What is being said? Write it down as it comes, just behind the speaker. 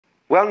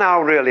Well,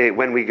 now really,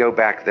 when we go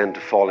back then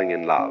to falling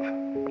in love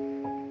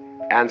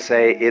and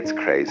say it's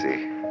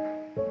crazy,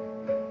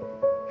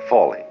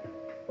 falling,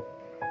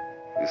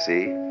 you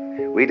see,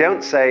 we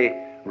don't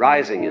say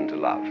rising into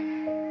love.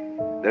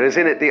 There is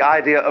in it the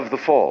idea of the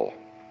fall.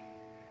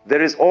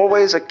 There is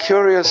always a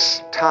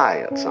curious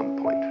tie at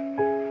some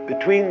point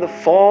between the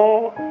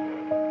fall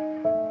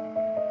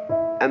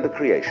and the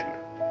creation.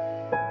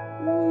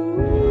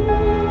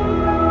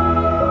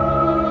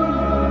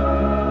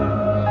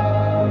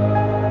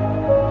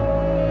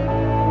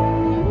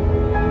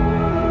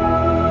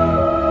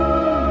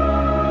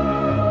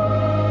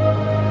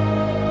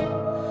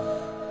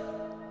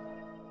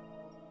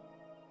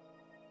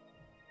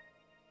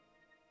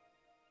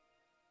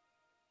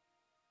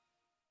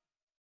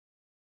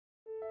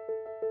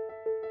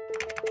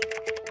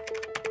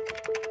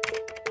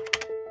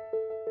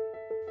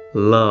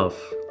 Love.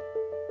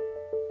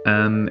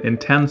 An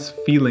intense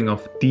feeling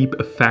of deep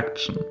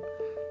affection.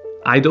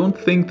 I don't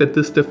think that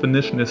this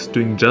definition is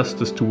doing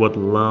justice to what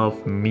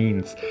love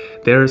means.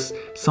 There's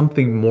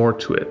something more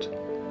to it.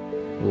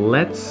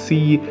 Let's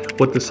see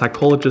what the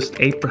psychologist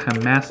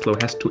Abraham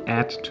Maslow has to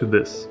add to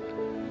this.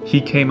 He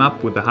came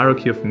up with the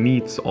hierarchy of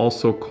needs,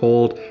 also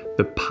called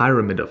the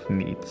pyramid of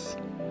needs.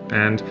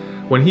 And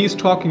when he's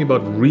talking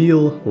about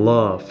real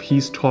love,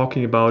 he's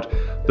talking about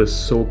the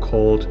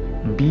so-called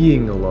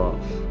being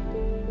love.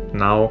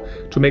 Now,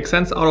 to make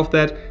sense out of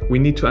that, we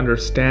need to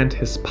understand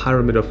his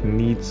pyramid of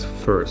needs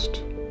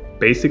first.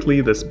 Basically,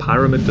 this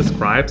pyramid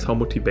describes how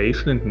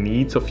motivation and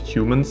needs of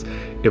humans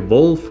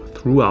evolve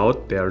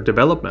throughout their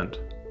development.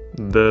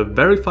 The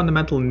very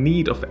fundamental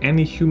need of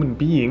any human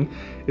being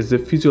is the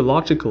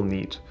physiological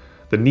need.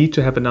 The need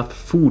to have enough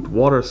food,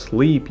 water,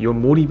 sleep. You're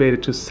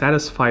motivated to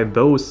satisfy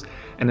those,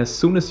 and as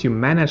soon as you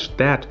manage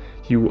that,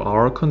 you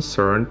are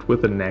concerned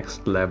with the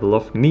next level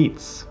of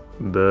needs,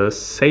 the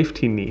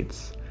safety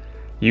needs.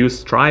 You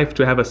strive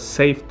to have a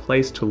safe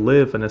place to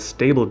live and a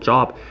stable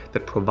job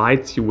that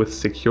provides you with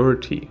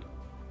security.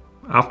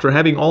 After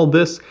having all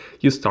this,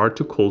 you start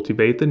to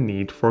cultivate the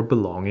need for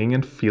belonging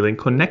and feeling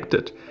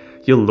connected.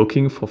 You're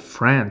looking for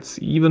friends,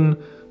 even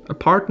a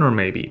partner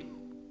maybe.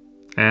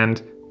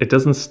 And it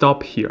doesn't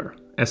stop here.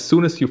 As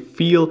soon as you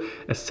feel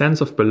a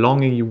sense of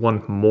belonging, you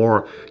want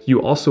more. You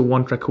also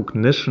want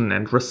recognition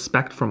and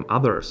respect from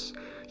others.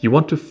 You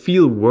want to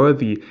feel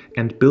worthy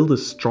and build a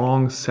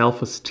strong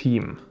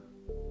self-esteem.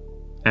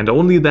 And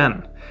only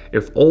then,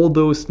 if all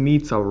those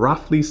needs are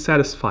roughly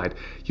satisfied,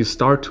 you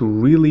start to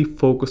really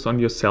focus on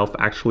your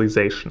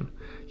self-actualization.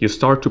 You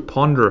start to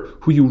ponder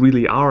who you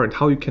really are and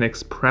how you can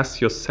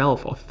express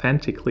yourself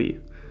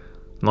authentically.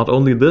 Not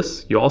only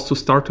this, you also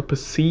start to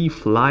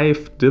perceive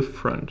life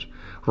different.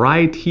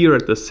 Right here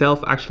at the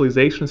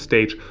self-actualization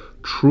stage,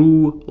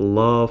 true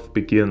love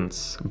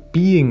begins.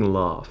 Being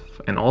love,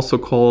 and also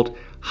called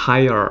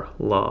higher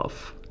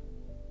love.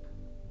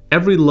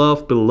 Every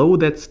love below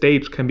that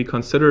stage can be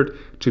considered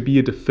to be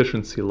a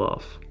deficiency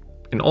love.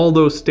 In all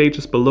those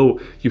stages below,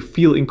 you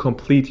feel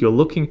incomplete. You're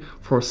looking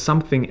for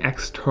something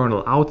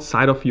external,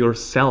 outside of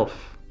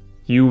yourself.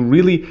 You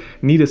really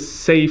need a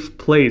safe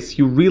place.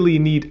 You really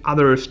need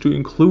others to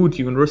include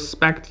you and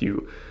respect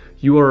you.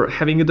 You are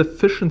having a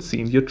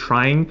deficiency and you're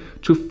trying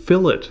to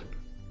fill it.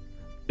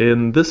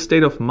 In this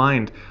state of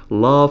mind,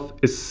 love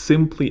is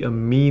simply a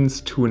means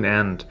to an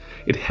end.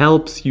 It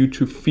helps you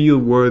to feel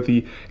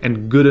worthy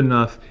and good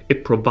enough.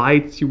 It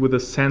provides you with a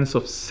sense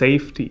of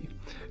safety.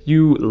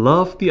 You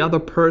love the other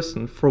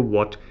person for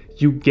what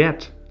you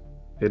get.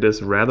 It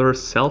is rather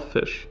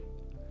selfish.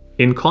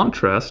 In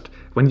contrast,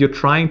 when you're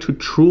trying to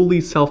truly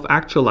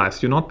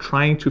self-actualize, you're not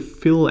trying to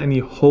fill any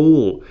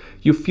hole.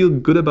 You feel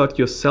good about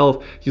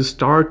yourself. You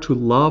start to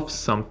love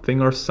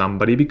something or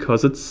somebody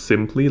because it's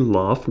simply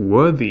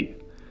love-worthy.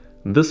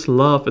 This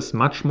love is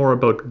much more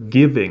about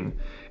giving.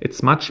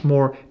 It's much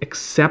more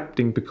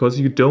accepting because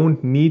you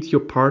don't need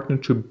your partner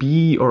to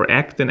be or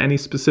act in any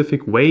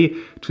specific way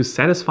to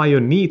satisfy your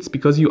needs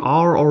because you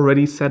are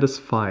already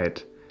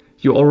satisfied.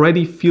 You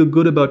already feel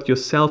good about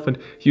yourself and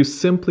you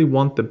simply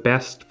want the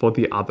best for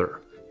the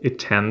other. It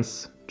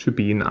tends to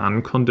be an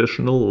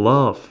unconditional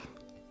love.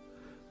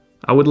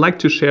 I would like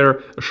to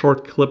share a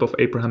short clip of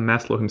Abraham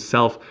Maslow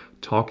himself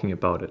talking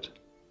about it.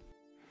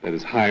 That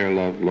is higher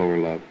love, lower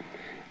love.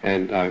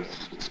 And I've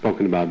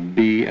spoken about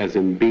be as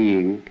in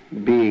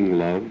being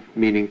love,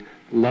 meaning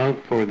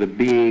love for the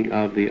being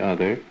of the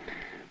other,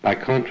 by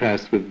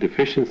contrast with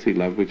deficiency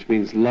love, which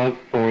means love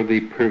for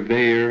the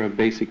purveyor of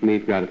basic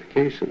need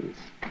gratifications.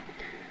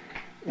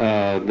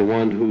 The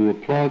one who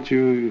applauds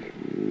you,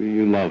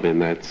 you love in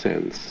that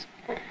sense.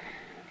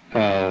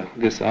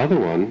 This other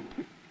one,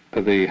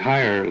 the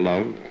higher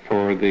love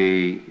for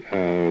the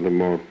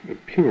more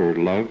pure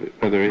love,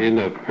 whether in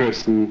a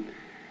person,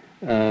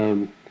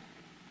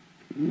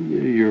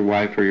 your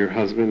wife or your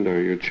husband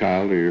or your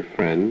child or your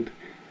friend,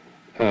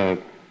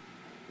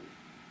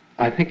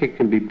 I think it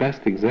can be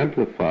best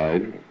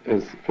exemplified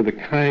as for the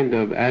kind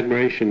of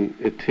admiration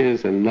it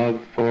is and love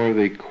for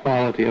the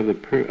quality of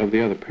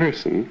the other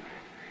person.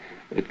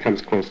 It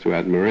comes close to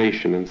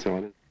admiration and so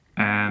on.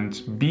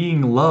 And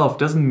being loved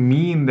doesn't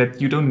mean that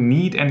you don't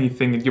need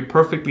anything and you're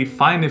perfectly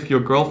fine if your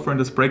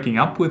girlfriend is breaking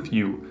up with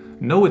you.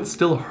 No, it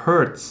still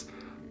hurts,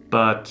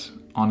 but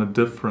on a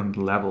different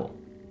level.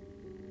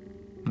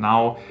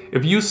 Now,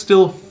 if you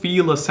still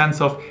feel a sense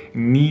of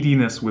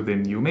neediness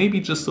within you, maybe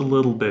just a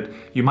little bit,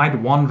 you might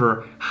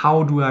wonder,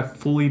 how do I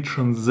fully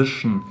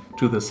transition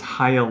to this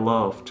higher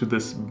love, to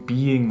this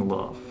being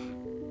love?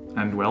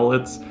 And well,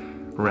 it's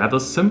rather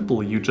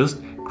simple. You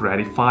just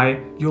gratify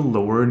your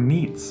lower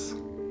needs.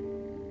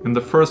 In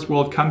the first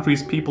world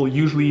countries, people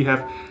usually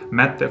have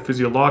met their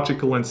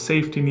physiological and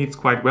safety needs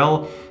quite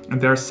well, and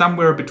they're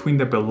somewhere between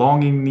their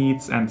belonging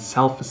needs and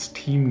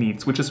self-esteem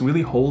needs, which is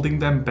really holding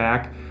them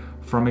back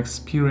from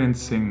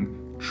experiencing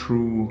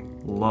true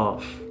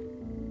love.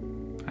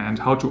 And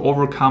how to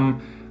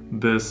overcome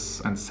this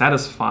and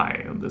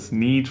satisfy this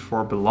need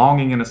for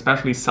belonging and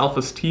especially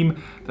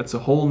self-esteem, that's a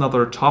whole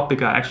nother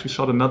topic. I actually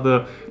shot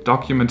another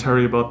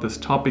documentary about this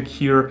topic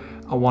here.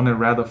 I want to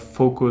rather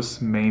focus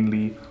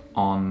mainly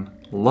on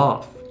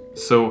love.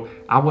 So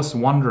I was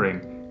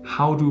wondering,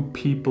 how do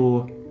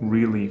people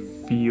really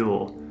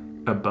feel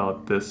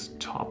about this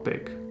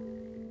topic?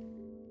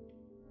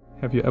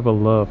 Have you ever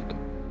loved?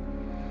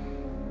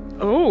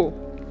 Oh,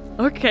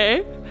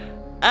 okay.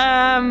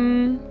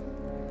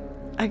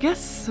 I guess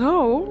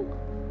so.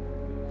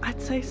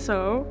 I'd say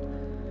so.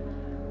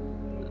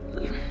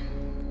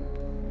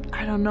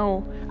 I don't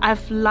know.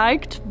 I've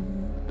liked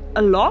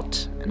a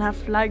lot and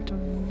I've liked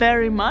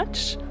very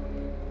much.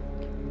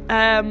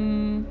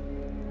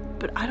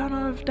 But I don't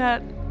know if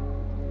that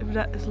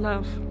is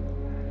love.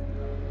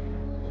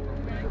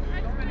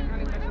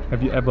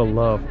 Have you ever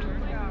loved?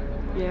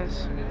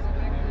 Yes,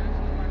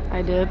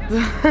 I did.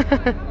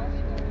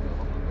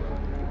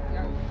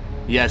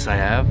 Yes, I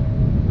have.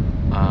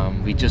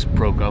 We just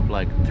broke up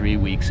like 3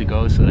 weeks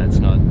ago, so that's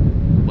not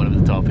one of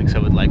the topics I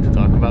would like to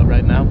talk about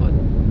right now, but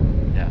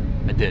yeah,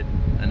 I did.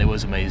 And it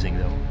was amazing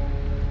though.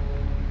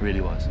 It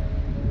really was.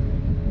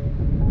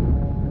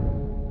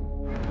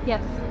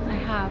 Yes, I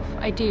have.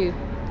 I do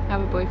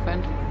have a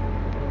boyfriend.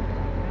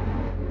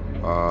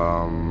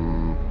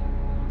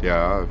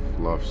 Yeah, I've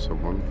loved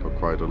someone for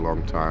quite a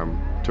long time.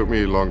 Took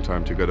me a long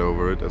time to get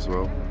over it as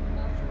well.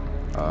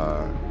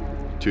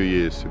 2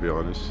 years, to be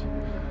honest.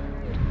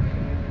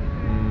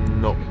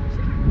 No.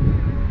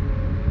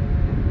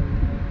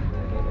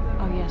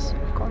 Oh yes,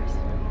 of course,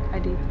 I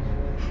do.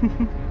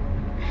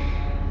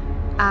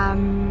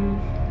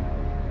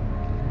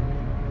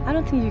 I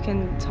don't think you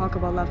can talk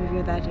about love if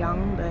you're that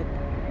young, but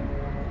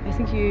I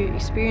think you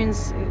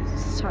experience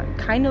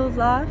kind of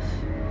love.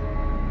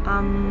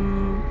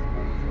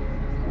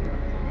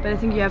 But I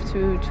think you have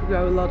to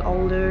grow a lot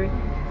older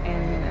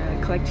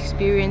and collect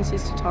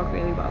experiences to talk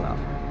really about love.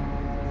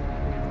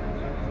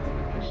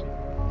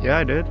 Yeah,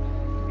 I did.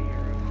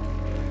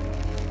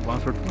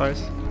 Once or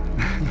twice.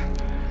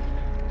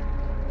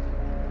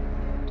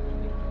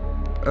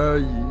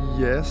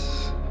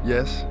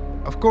 Yes,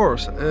 of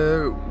course.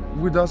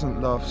 Who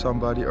doesn't love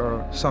somebody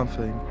or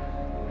something?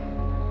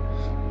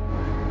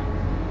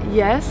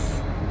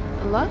 Yes,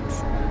 a lot,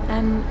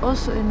 and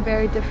also in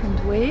very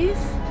different ways.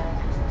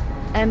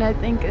 And I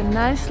think a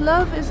nice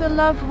love is a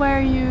love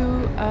where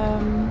you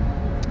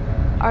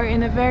are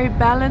in a very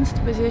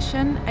balanced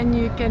position and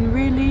you can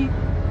really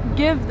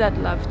give that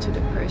love to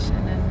the person.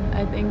 And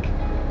I think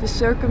the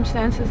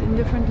circumstances in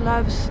different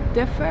loves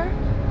differ,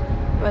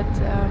 but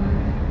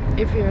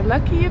if you're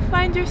lucky, you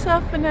find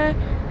yourself in a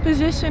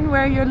position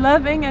where you're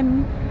loving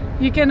and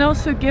you can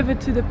also give it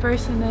to the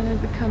person and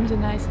it becomes a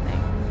nice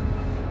thing.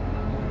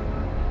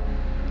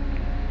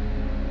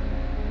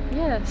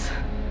 Yes.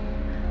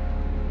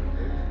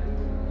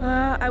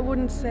 I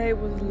wouldn't say it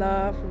was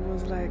love, it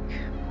was like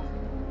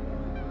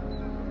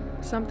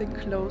something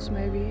close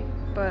maybe,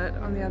 but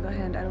on the other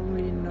hand I don't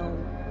really know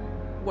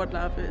what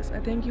love is. I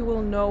think you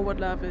will know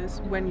what love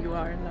is when you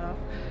are in love,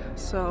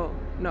 so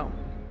no.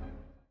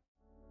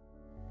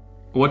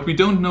 What we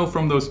don't know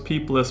from those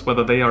people is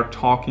whether they are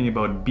talking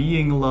about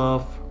being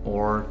love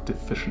or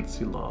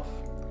deficiency love.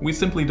 We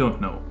simply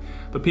don't know.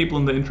 The people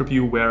in the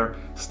interview were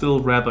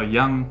still rather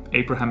young.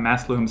 Abraham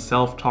Maslow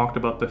himself talked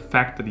about the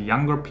fact that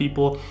younger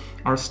people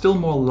are still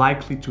more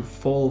likely to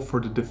fall for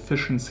the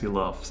deficiency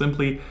love,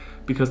 simply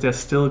because they're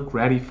still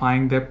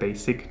gratifying their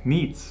basic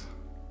needs.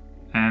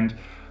 And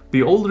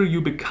the older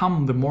you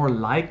become, the more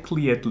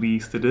likely, at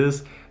least, it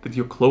is that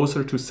you're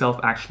closer to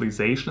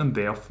self-actualization and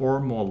therefore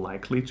more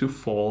likely to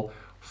fall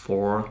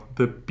for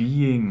the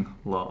being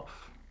love.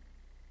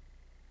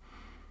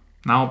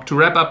 Now, to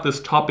wrap up this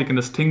topic and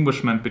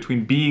distinguishment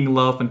between being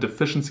love and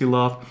deficiency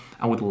love,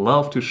 I would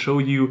love to show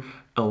you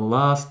a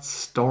last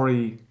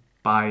story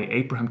by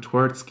Abraham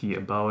Tversky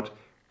about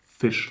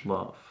fish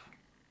love.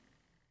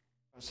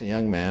 There was a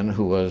young man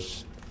who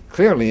was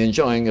clearly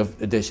enjoying a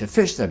dish of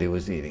fish that he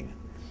was eating.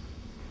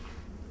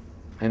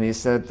 And he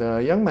said,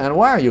 "Young man,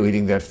 why are you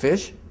eating that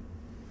fish?"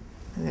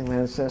 And the young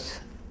man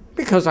says,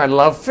 "Because I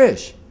love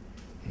fish."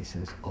 He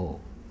says, "Oh,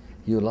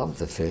 you love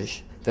the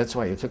fish? That's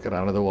why you took it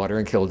out of the water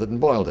and killed it and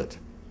boiled it."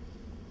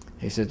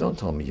 He said, "Don't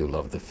tell me you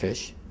love the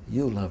fish.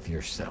 You love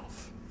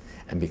yourself.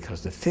 And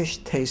because the fish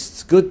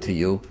tastes good to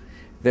you,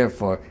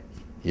 therefore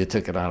you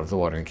took it out of the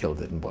water and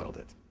killed it and boiled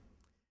it.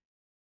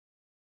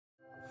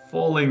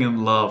 Falling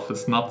in love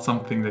is not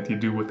something that you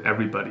do with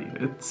everybody.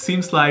 It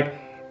seems like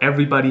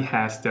everybody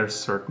has their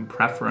certain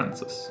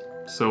preferences.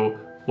 So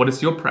what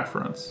is your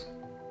preference?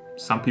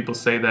 Some people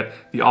say that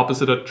the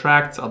opposite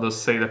attracts, others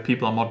say that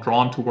people are more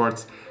drawn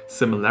towards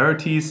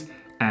similarities,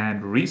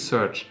 and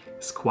research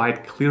is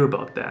quite clear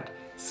about that.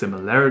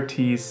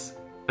 Similarities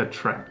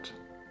attract.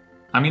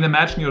 I mean,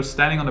 imagine you're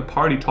standing on a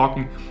party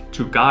talking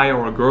to a guy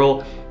or a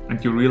girl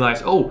and you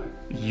realize, oh,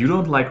 you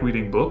don't like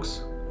reading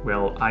books?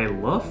 Well, I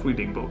love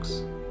reading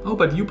books. Oh,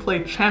 but you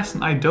play chess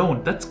and I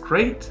don't. That's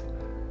great.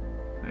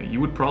 You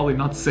would probably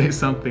not say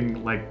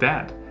something like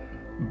that.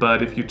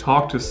 But if you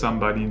talk to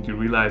somebody and you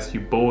realize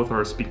you both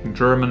are speaking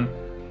German,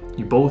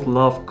 you both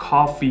love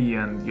coffee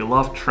and you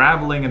love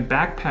traveling and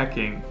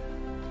backpacking,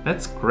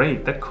 that's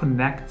great. That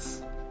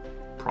connects.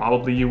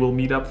 Probably you will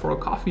meet up for a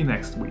coffee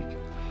next week.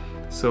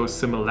 So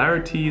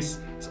similarities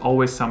is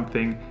always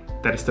something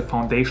that is the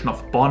foundation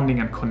of bonding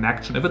and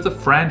connection. If it's a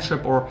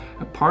friendship or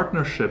a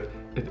partnership,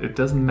 it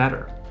doesn't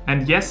matter.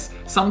 And yes,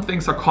 some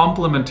things are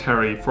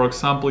complementary. For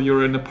example,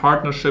 you're in a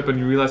partnership and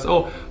you realize,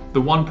 oh,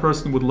 the one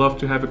person would love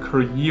to have a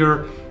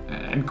career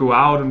and go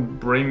out and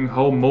bring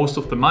home most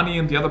of the money,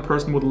 and the other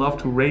person would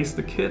love to raise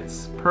the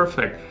kids.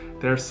 Perfect.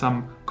 There's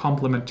some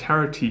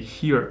complementarity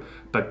here,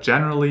 but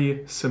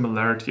generally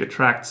similarity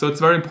attracts. So it's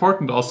very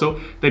important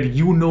also that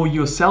you know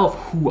yourself.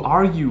 Who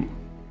are you?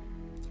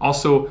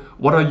 Also,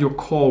 what are your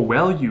core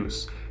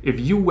values? If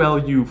you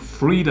value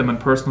freedom and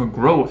personal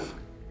growth,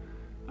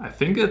 I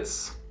think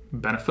it's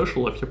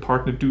beneficial if your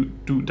partner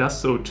does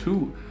so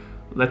too.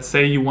 Let's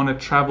say you want to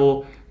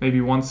travel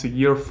maybe once a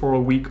year for a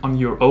week on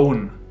your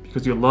own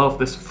because you love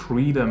this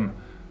freedom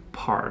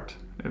part.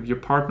 If your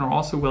partner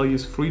also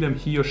values freedom,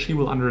 he or she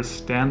will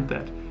understand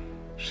that.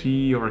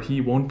 She or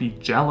he won't be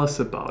jealous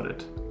about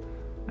it.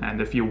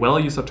 And if your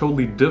values are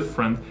totally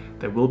different,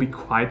 there will be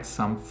quite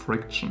some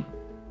friction.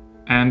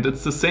 And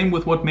it's the same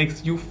with what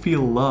makes you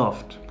feel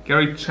loved.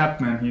 Gary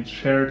Chapman, he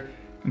shared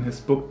in his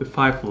book, The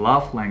 5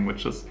 Love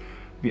Languages,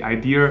 the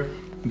idea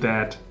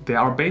that there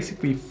are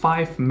basically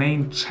 5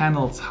 main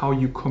channels how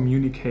you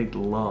communicate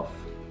love.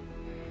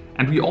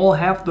 And we all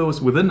have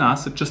those within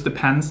us. It just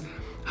depends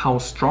how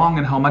strong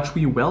and how much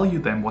we value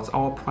them. What's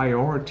our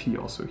priority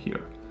also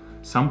here?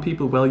 Some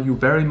people value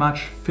very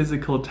much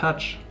physical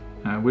touch,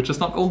 which is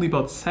not only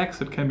about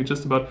sex. It can be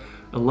just about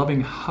a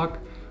loving hug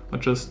or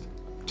just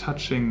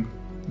touching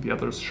the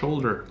other's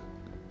shoulder.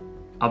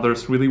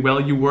 Others really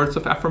value words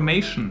of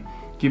affirmation,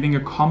 giving a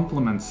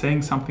compliment,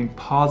 saying something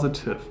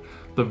positive.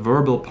 The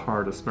verbal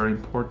part is very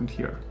important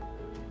here.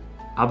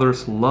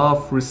 Others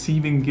love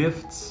receiving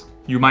gifts.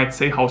 You might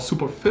say how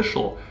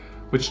superficial,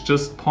 which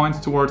just points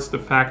towards the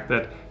fact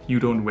that you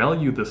don't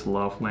value this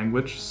love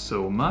language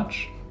so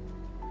much.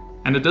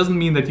 And it doesn't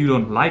mean that you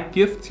don't like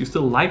gifts, you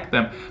still like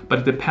them, but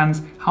it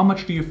depends how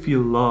much do you feel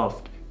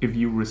loved if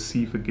you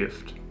receive a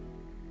gift.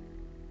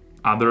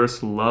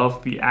 Others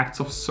love the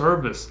acts of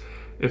service.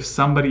 If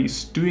somebody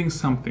is doing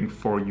something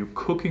for you,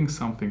 cooking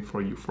something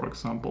for you, for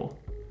example.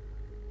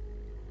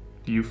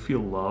 Do you feel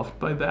loved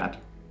by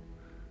that?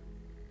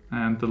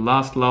 And the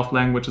last love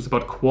language is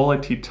about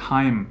quality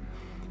time.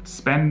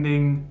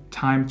 Spending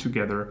time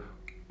together,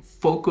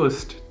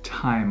 focused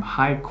time,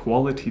 high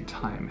quality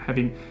time,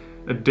 having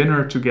a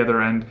dinner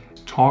together and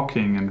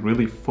talking and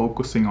really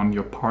focusing on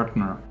your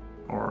partner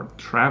or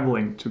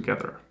traveling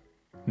together.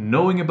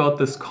 Knowing about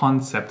this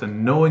concept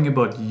and knowing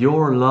about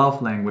your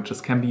love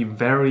languages can be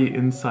very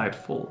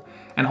insightful.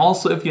 And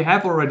also if you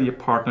have already a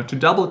partner, to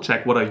double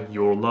check what are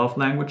your love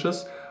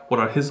languages, what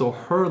are his or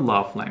her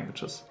love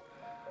languages.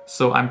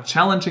 So I'm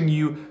challenging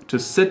you to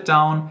sit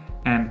down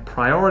and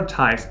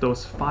prioritize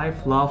those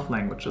 5 love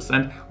languages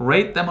and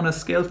rate them on a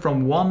scale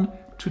from 1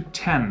 to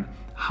 10.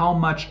 How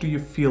much do you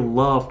feel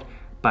loved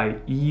by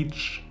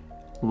each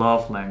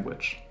love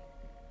language?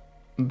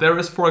 There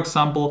is, for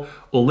example,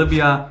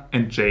 Olivia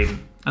and Jaden.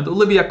 And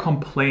Olivia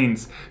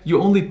complains,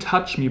 you only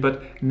touch me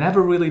but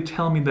never really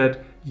tell me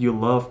that you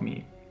love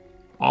me.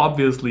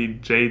 Obviously,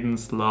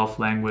 Jaden's love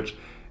language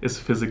is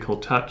physical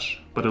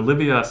touch, but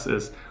Olivia's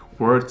is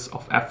words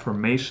of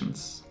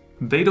affirmations.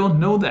 They don't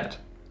know that.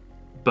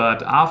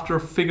 But after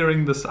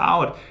figuring this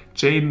out,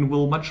 Jaden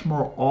will much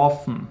more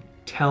often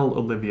tell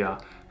Olivia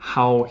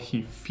how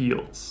he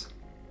feels.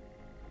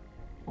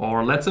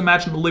 Or let's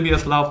imagine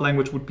Olivia's love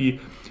language would be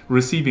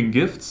receiving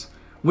gifts.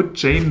 Would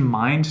Jaden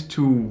mind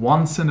to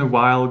once in a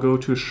while go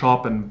to a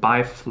shop and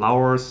buy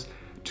flowers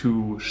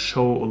to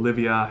show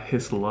Olivia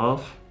his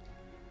love?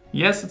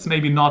 Yes, it's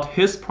maybe not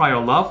his prior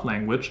love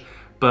language,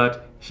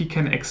 but he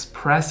can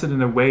express it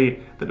in a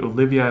way that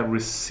Olivia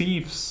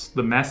receives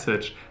the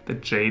message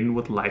that Jaden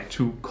would like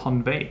to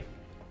convey.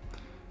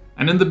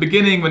 And in the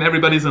beginning, when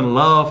everybody's in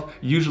love,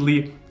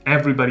 usually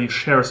everybody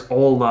shares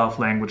all love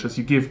languages.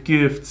 You give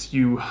gifts,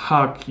 you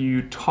hug,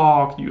 you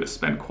talk, you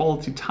spend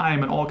quality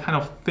time and all kind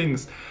of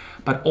things.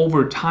 But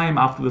over time,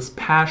 after this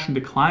passion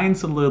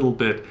declines a little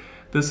bit,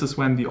 this is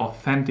when the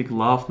authentic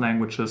love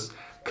languages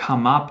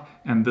come up,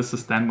 and this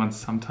is then when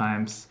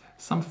sometimes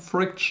some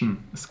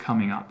friction is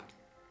coming up.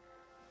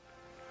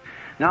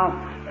 Now,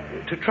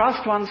 to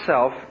trust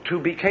oneself to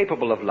be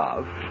capable of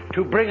love,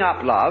 to bring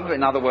up love,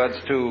 in other words,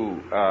 to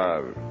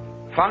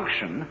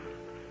function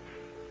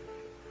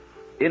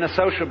in a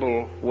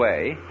sociable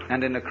way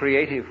and in a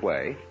creative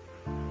way,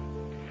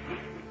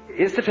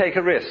 is to take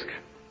a risk.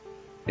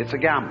 It's a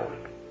gamble.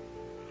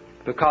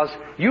 Because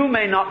you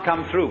may not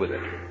come through with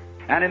it.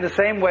 And in the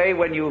same way,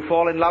 when you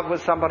fall in love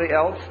with somebody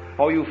else,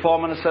 or you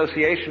form an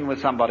association with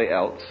somebody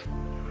else,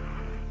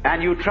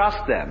 and you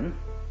trust them,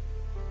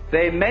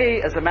 they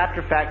may, as a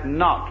matter of fact,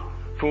 not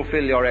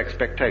fulfill your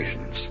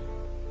expectations.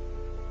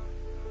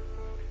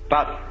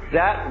 But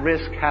that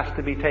risk has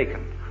to be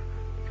taken.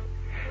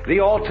 The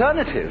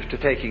alternative to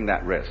taking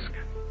that risk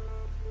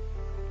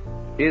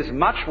is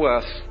much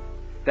worse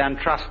than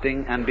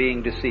trusting and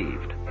being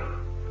deceived.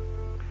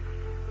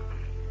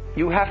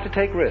 You have to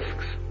take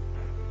risks.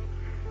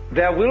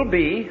 There will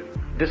be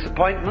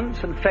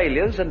disappointments and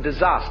failures and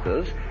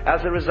disasters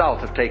as a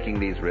result of taking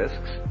these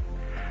risks.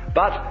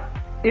 But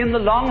in the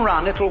long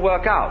run, it will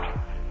work out.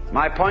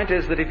 My point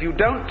is that if you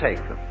don't take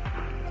them,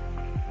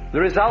 the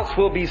results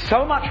will be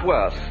so much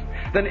worse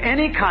than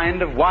any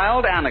kind of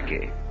wild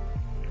anarchy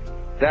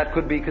that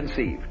could be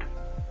conceived.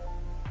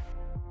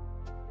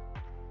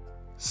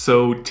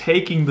 So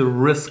taking the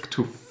risk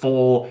to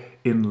fall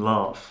in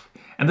love.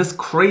 And this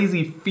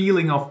crazy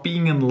feeling of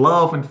being in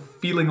love and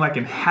feeling like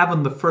in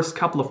heaven the first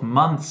couple of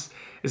months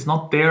is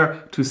not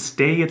there to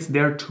stay, it's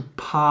there to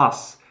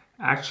pass.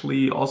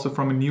 Actually, also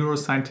from a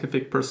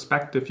neuroscientific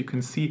perspective, you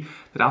can see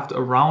that after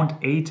around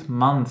 8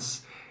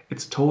 months,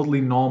 it's totally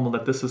normal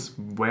that this is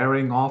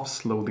wearing off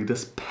slowly.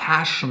 This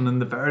passion in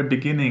the very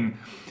beginning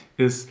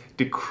is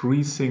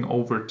decreasing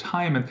over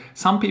time. And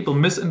some people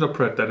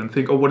misinterpret that and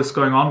think, oh, what is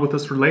going on with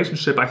this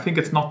relationship? I think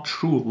it's not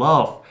true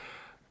love.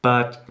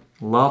 But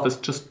love is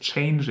just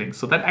changing.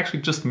 So that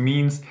actually just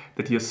means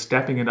that you're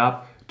stepping it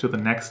up to the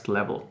next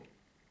level.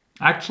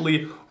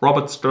 Actually,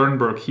 Robert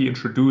Sternberg, he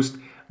introduced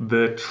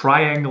the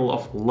triangle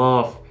of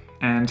love,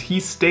 and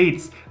he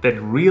states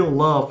that real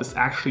love is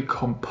actually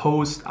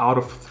composed out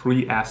of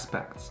 3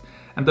 aspects.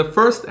 And the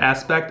first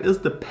aspect is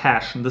the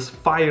passion, this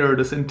fire,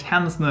 this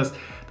intenseness,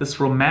 this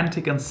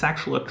romantic and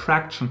sexual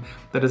attraction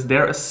that is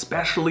there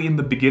especially in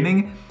the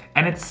beginning,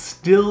 and it's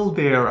still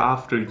there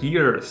after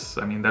years.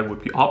 I mean, that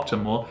would be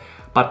optimal,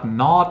 but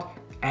not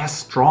as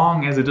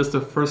strong as it is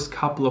the first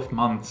couple of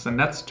months, and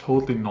that's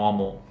totally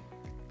normal.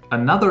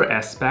 Another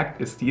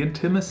aspect is the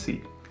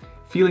intimacy.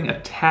 Feeling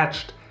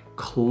attached,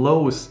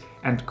 close,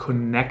 and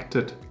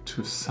connected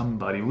to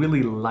somebody,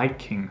 really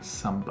liking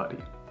somebody.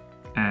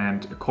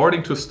 And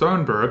according to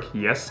Sternberg,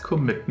 yes,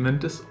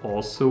 commitment is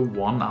also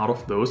one out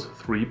of those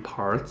 3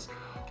 parts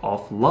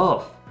of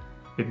love.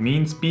 It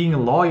means being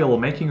loyal,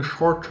 making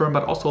short-term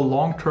but also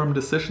long-term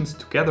decisions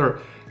together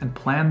and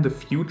plan the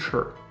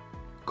future.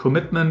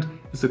 Commitment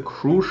is a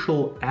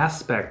crucial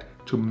aspect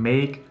to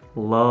make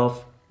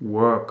love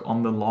work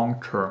on the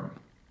long term.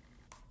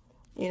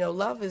 You know,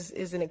 love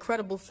is an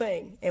incredible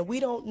thing, and we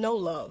don't know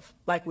love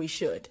like we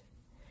should.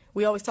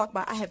 We always talk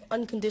about, I have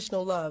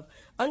unconditional love.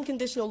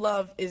 Unconditional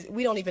love is,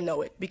 we don't even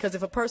know it, because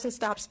if a person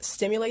stops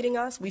stimulating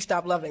us, we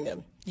stop loving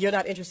them. You're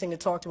not interesting to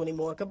talk to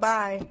anymore.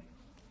 Goodbye.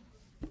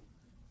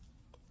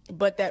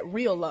 But that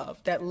real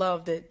love that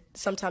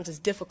sometimes is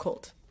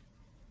difficult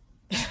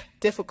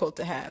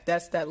to have,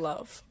 that's that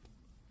love.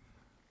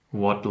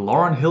 What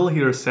Lauryn Hill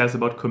here says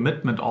about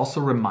commitment also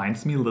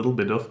reminds me a little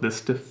bit of this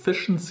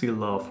deficiency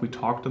love we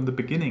talked in the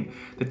beginning.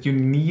 That you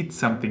need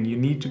something, you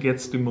need to get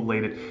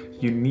stimulated,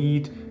 you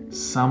need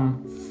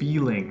some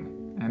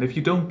feeling. And if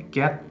you don't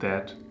get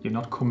that, you're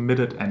not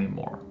committed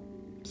anymore.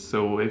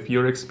 So if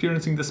you're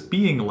experiencing this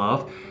being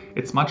love,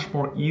 it's much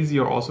more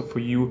easier also for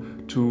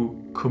you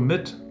to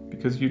commit,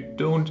 because you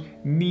don't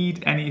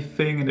need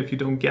anything, and if you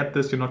don't get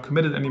this, you're not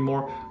committed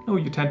anymore. No,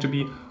 you tend to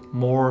be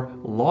more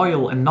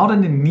loyal, and not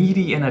in a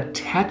needy and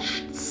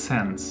attached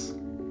sense,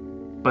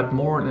 but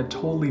more in a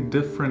totally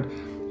different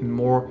and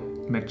more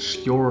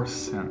mature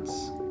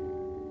sense.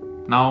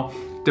 Now,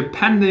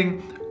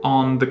 depending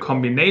on the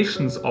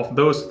combinations of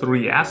those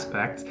 3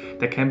 aspects,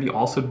 there can be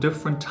also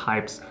different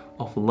types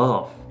of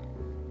love.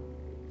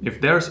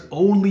 If there's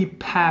only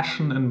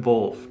passion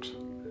involved,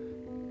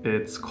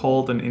 it's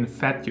called an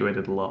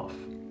infatuated love.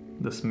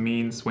 This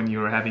means when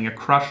you're having a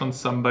crush on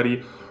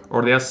somebody,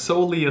 or there's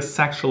solely a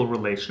sexual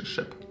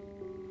relationship.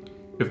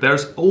 If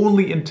there's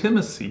only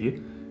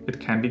intimacy, it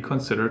can be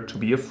considered to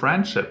be a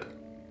friendship,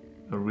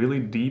 a really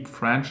deep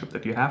friendship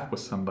that you have with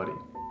somebody.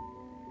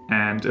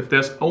 And if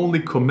there's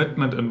only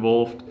commitment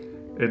involved,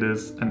 it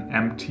is an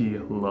empty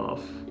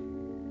love.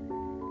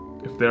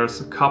 If there's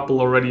a couple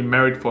already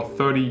married for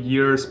 30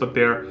 years, but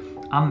they're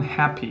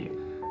unhappy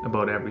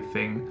about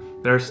everything,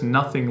 there's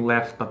nothing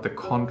left but the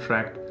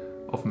contract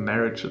of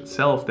marriage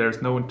itself.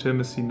 There's no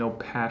intimacy, no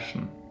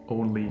passion,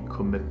 only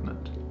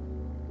commitment.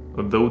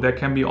 Although there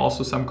can be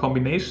also some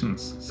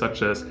combinations,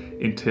 such as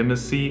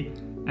intimacy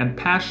and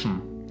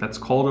passion. That's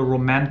called a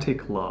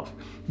romantic love.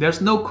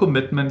 There's no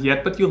commitment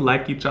yet, but you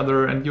like each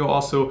other and you're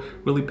also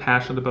really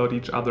passionate about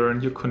each other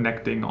and you're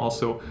connecting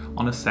also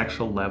on a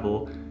sexual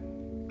level.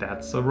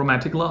 That's a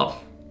romantic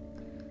love.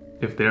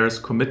 If there's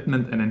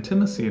commitment and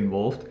intimacy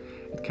involved,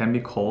 it can be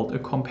called a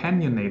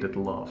companionated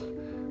love.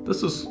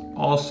 This is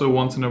also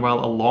once in a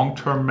while a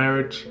long-term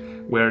marriage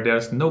where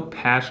there's no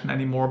passion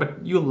anymore,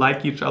 but you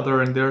like each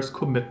other and there's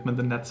commitment,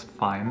 and that's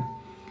fine.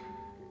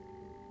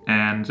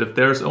 And if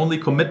there's only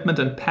commitment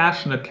and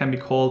passion, it can be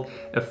called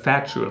a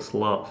fatuous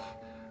love.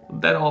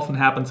 That often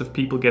happens if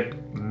people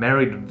get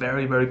married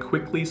very, very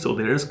quickly, so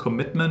there is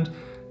commitment,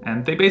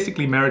 and they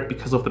basically married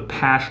because of the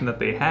passion that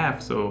they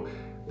have. So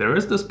there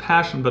is this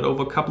passion, but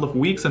over a couple of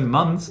weeks and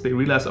months, they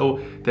realize, oh,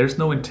 there's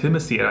no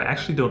intimacy. I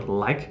actually don't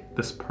like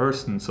this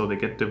person, so they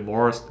get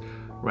divorced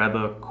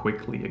rather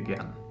quickly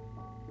again.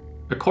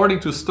 According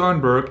to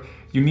Sternberg,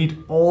 you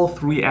need all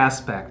three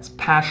aspects,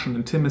 passion,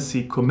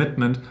 intimacy,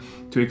 commitment,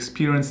 to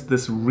experience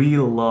this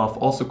real love,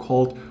 also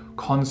called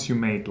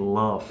consummate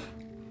love.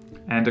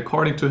 And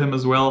according to him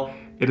as well,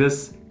 it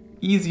is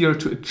easier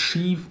to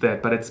achieve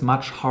that, but it's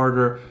much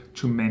harder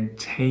to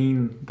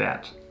maintain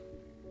that.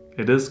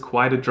 It is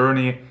quite a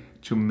journey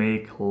to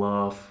make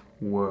love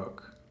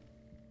work.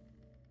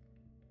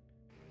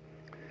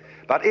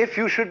 But if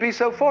you should be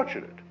so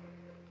fortunate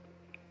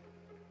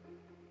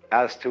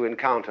as to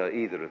encounter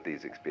either of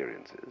these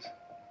experiences,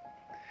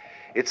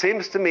 it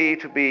seems to me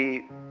to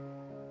be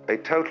a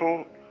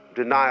total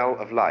denial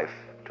of life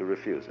to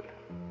refuse it.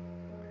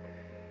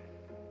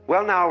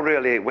 Well, now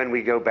really, when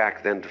we go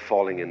back then to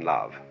falling in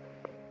love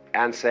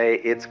and say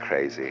it's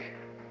crazy,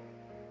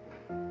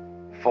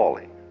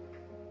 falling,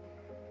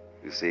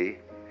 you see,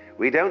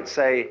 we don't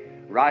say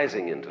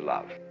rising into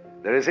love.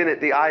 There is in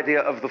it the idea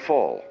of the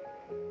fall.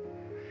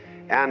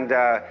 And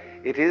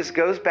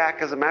goes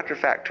back, as a matter of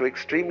fact, to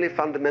extremely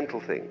fundamental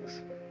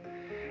things.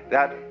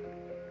 That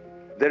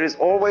there is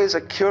always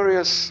a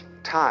curious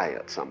tie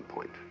at some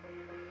point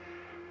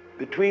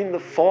between the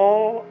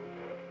fall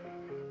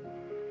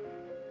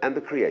and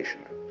the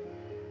creation.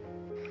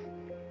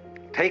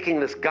 Taking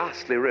this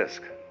ghastly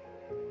risk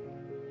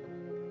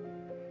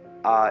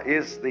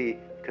is the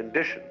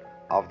condition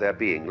of there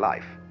being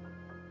life.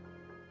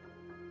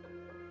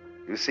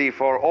 You see,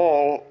 for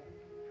all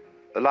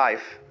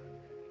life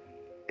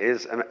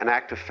is an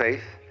act of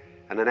faith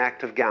and an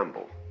act of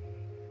gamble.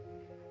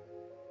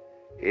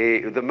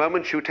 The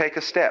moment you take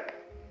a step,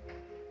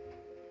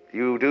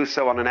 you do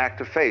so on an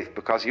act of faith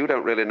because you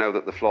don't really know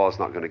that the floor is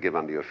not going to give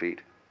under your feet.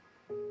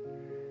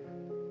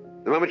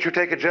 The moment you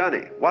take a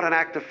journey, what an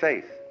act of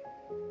faith.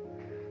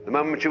 The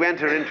moment you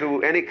enter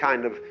into any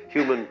kind of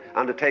human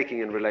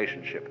undertaking in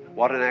relationship,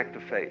 what an act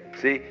of faith.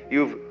 See,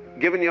 you've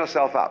given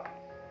yourself up.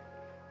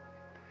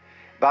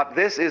 But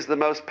this is the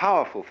most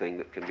powerful thing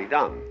that can be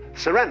done.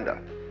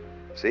 Surrender.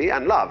 See,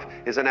 and love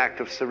is an act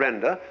of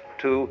surrender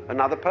to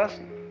another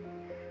person.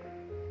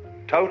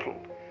 Total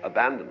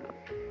abandonment.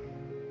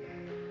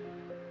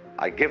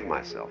 I give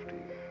myself to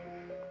you.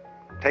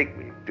 Take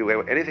me, do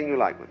anything you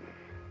like with me.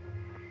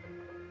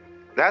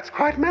 That's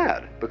quite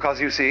mad, because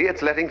you see,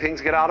 it's letting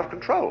things get out of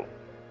control.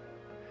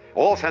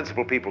 All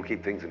sensible people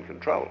keep things in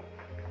control.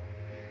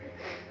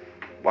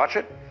 Watch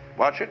it,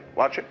 watch it,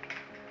 watch it.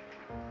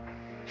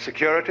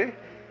 Security,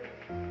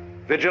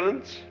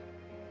 vigilance,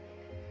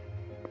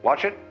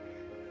 watch it.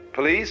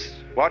 Police,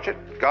 watch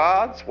it.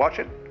 Guards, watch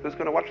it. Who's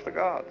going to watch the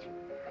guards?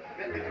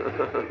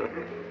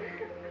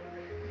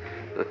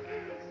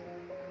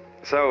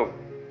 So,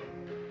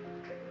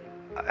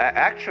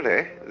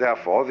 actually,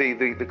 therefore,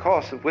 the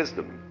course of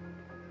wisdom,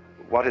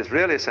 what is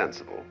really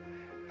sensible,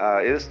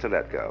 is to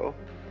let go,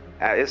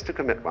 is to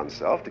commit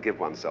oneself, to give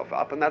oneself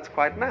up, and that's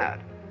quite mad.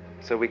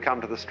 So we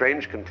come to the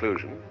strange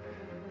conclusion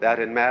that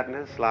in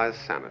madness lies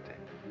sanity.